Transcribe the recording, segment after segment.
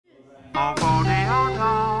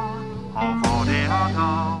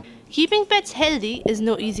Keeping pets healthy is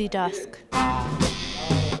no easy task.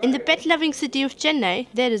 In the pet-loving city of Chennai,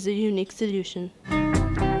 there is a unique solution.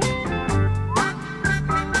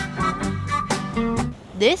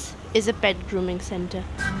 This is a pet grooming center.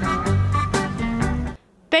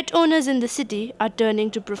 Pet owners in the city are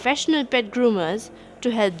turning to professional pet groomers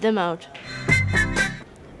to help them out.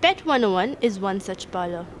 Pet 101 is one such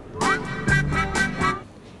parlor.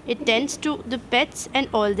 It tends to the pets and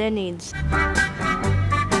all their needs.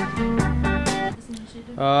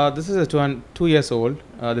 This is a 2 years old.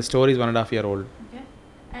 The store is 1.5 year old. Okay.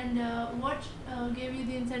 And what gave you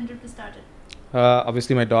the incentive to start it?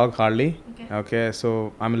 Obviously, my dog Harley. Okay.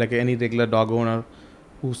 So I'm like any regular dog owner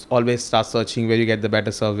who always starts searching where you get the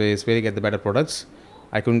better service, where you get the better products.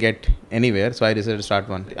 I couldn't get anywhere, so I decided to start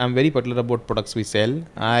one. I'm very particular about products we sell.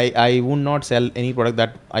 I would not sell any product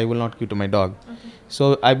that I will not give to my dog. Okay.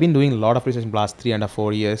 So I've been doing a lot of research in the last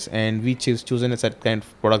 3.5 years, and we chosen a set kind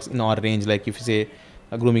of products in our range. Like if you say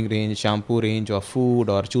a grooming range, shampoo range, or food,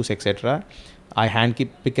 or juice, etc. I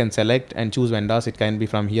pick and select and choose vendors. It can be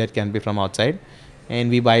from here, it can be from outside, and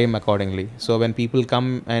we buy them accordingly. So when people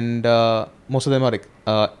come, and most of them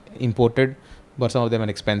are imported, but some of them are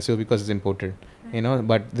expensive because it's imported,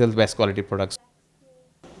 but they're the best quality products.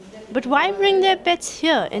 But why bring their pets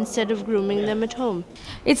here instead of grooming them at home?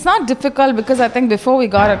 It's not difficult because I think before we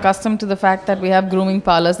got accustomed to the fact that we have grooming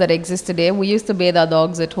parlors that exist today, we used to bathe our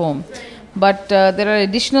dogs at home. But there are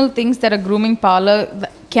additional things that a grooming parlor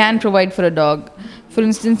can provide for a dog. For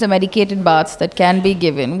instance, a medicated bath that can be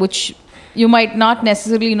given, which you might not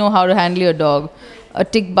necessarily know how to handle your dog. A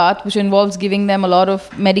tick bath, which involves giving them a lot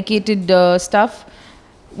of medicated stuff,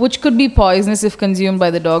 which could be poisonous if consumed by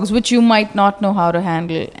the dogs, which you might not know how to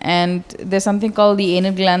handle. And there's something called the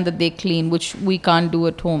anal gland that they clean, which we can't do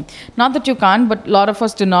at home. Not that you can't, but a lot of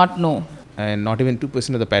us do not know. And not even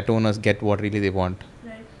 2% of the pet owners get what really they want.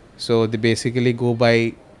 So they basically go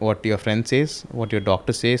by what your friend says, what your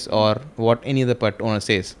doctor says, or what any other pet owner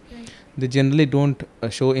says. They generally don't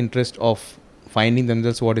show interest of finding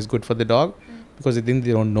themselves what is good for the dog because they think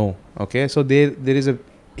they don't know. Okay, so there is a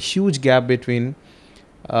huge gap between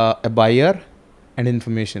a buyer and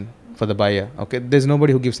information for the buyer. Okay, there's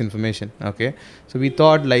nobody who gives information. Okay, so we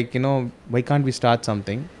thought why can't we start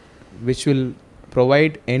something which will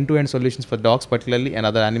provide end-to-end solutions for dogs particularly and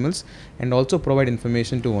other animals, and also provide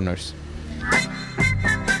information to owners.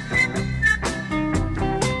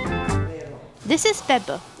 This is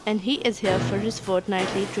Pepper, and he is here for his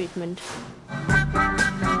fortnightly treatment.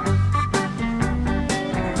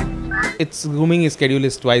 Its grooming schedule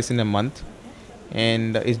is twice in a month,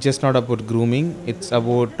 and it's just not about grooming. It's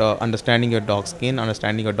about understanding your dog's skin,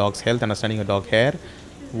 understanding your dog's health, understanding your dog hair,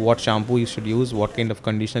 what shampoo you should use, what kind of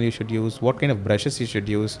conditioner you should use, what kind of brushes you should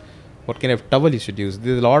use, what kind of towel you should use.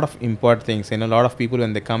 There's a lot of important things. A lot of people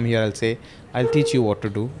when they come here, I'll say, I'll teach you what to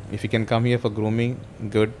do. If you can come here for grooming,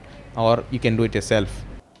 good, or you can do it yourself.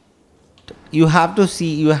 You have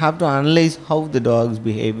to analyze how the dog's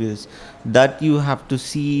behaviors. That you have to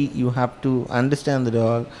see, you have to understand the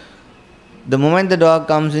dog. The moment the dog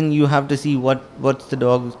comes in, you have to see what's the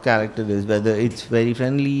dog's character is, whether it's very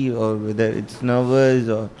friendly or whether it's nervous.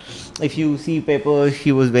 Or if you see Pepper,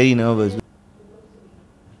 she was very nervous.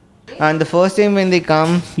 And the first time when they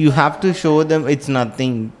come, you have to show them it's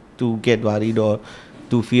nothing to get worried or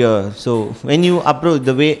to fear. So when you approach,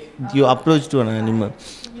 the way you approach to an animal,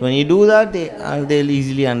 when you do that, they'll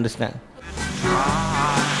easily understand.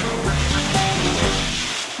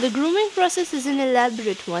 The grooming process is an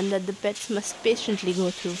elaborate one that the pets must patiently go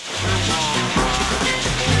through.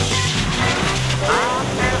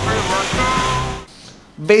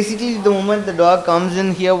 Basically, the moment the dog comes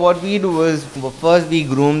in here, what we do is first we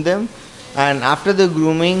groom them, and after the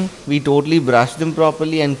grooming, we totally brush them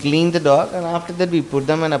properly and clean the dog, and after that we put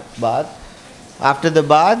them in a bath. After the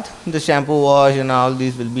bath, the shampoo wash and all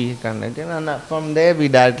these will be conducted, and from there we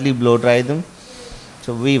directly blow dry them.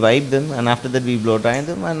 So we wipe them, and after that we blow dry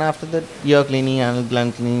them, and after that ear cleaning, anal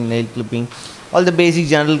gland cleaning, nail clipping, all the basic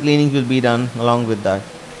general cleanings will be done along with that.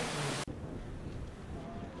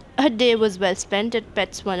 A day was well spent at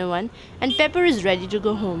Pets 101, and Pepper is ready to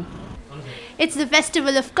go home. It's the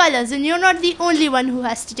festival of colors, and you're not the only one who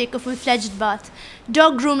has to take a full-fledged bath.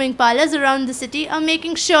 Dog grooming parlors around the city are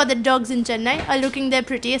making sure that dogs in Chennai are looking their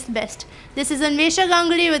prettiest best. This is Anvesha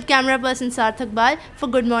Ganguly with camera person Sarthak Bal for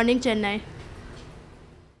Good Morning Chennai.